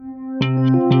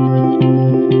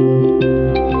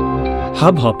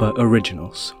Hubhopper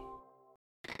Originals.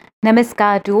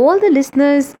 Namaskar to all the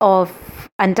listeners of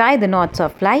Untie the Knots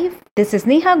of Life. This is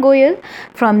Neha Goyal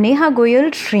from Neha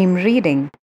Goyal Stream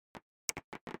Reading.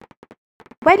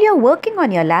 While you're working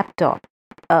on your laptop,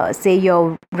 say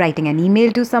you're writing an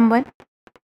email to someone,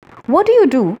 what do you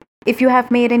do if you have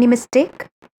made any mistake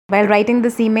while writing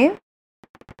this email?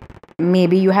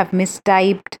 Maybe you have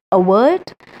mistyped a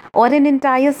word or an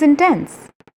entire sentence.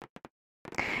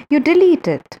 You delete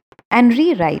it and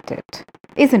rewrite it,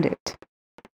 isn't it?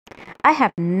 I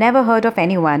have never heard of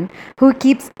anyone who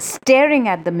keeps staring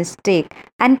at the mistake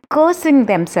and cursing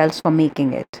themselves for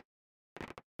making it.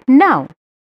 Now,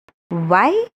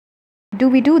 why do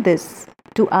we do this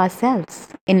to ourselves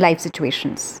in life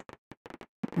situations?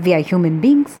 We are human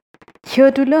beings,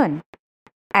 here to learn.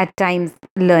 At times,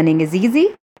 learning is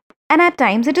easy, and at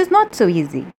times, it is not so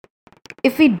easy.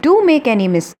 If we do make any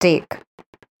mistake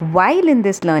while in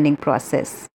this learning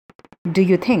process, do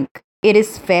you think it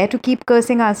is fair to keep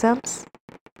cursing ourselves?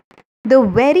 The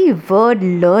very word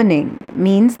learning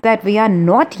means that we are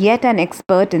not yet an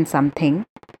expert in something,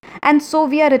 and so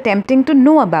we are attempting to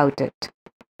know about it.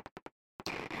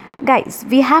 Guys,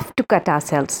 we have to cut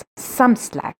ourselves some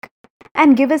slack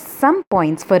and give us some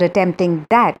points for attempting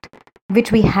that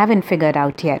which we haven't figured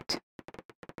out yet.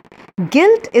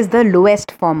 Guilt is the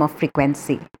lowest form of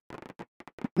frequency,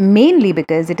 mainly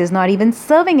because it is not even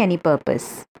serving any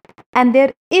purpose, and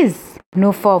there is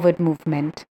no forward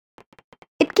movement.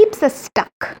 It keeps us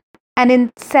stuck and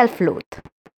in self-loath.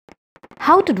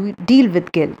 How to deal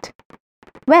with guilt?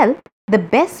 Well, the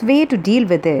best way to deal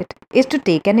with it is to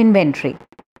take an inventory.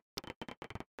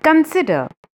 Consider,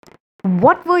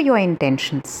 what were your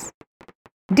intentions?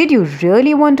 Did you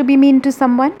really want to be mean to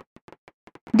someone?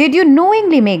 Did you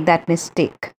knowingly make that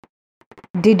mistake?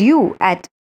 Did you, at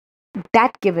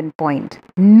that given point,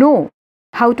 know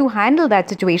how to handle that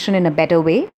situation in a better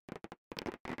way?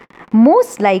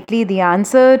 Most likely, the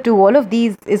answer to all of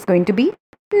these is going to be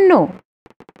no.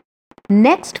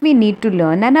 Next, we need to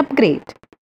learn an upgrade,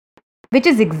 which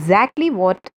is exactly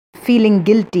what feeling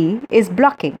guilty is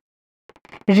blocking.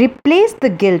 Replace the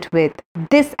guilt with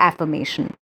this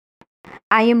affirmation: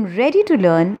 I am ready to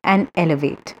learn and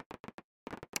elevate.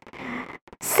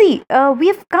 See, we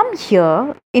have come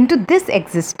here into this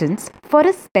existence for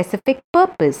a specific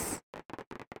purpose,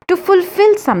 to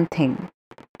fulfill something,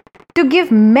 to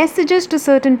give messages to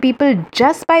certain people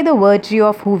just by the virtue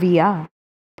of who we are.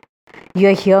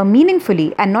 You're here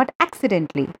meaningfully and not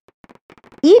accidentally.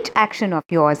 Each action of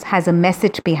yours has a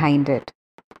message behind it.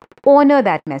 Honor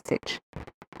that message.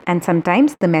 And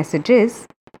sometimes the message is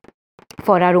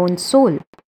for our own soul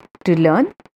to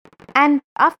learn, and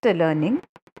after learning,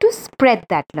 to spread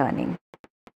that learning.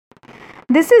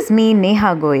 This is me,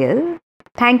 Neha Goyal.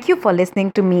 Thank you for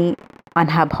listening to me on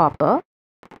Hubhopper.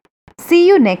 See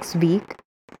you next week.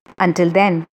 Until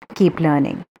then, keep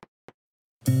learning.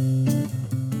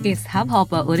 इस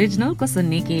Hubhopper original को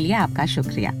सुनने के लिए आपका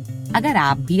शुक्रिया। अगर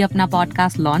आप भी अपना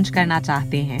पॉडकास्ट लॉन्च करना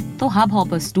चाहते हैं, तो हब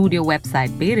हॉपर स्टूडियो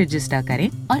वेबसाइट पे रजिस्टर करें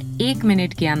और 1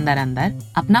 मिनट के अंदर अंदर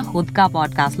अपना खुद का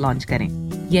पॉडकास्ट लॉन्च करें।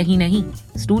 यही नहीं,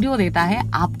 स्टूडियो देता है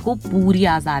आपको पूरी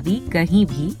आजादी कहीं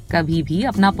भी कभी भी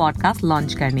अपना पॉडकास्ट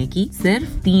लॉन्च करने की,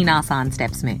 सिर्फ 3 आसान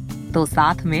स्टेप्स में। तो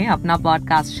साथ में अपना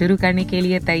पॉडकास्ट शुरू करने के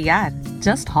लिए तैयार?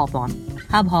 Just hop on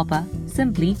Hub Hopper,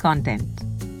 simply content.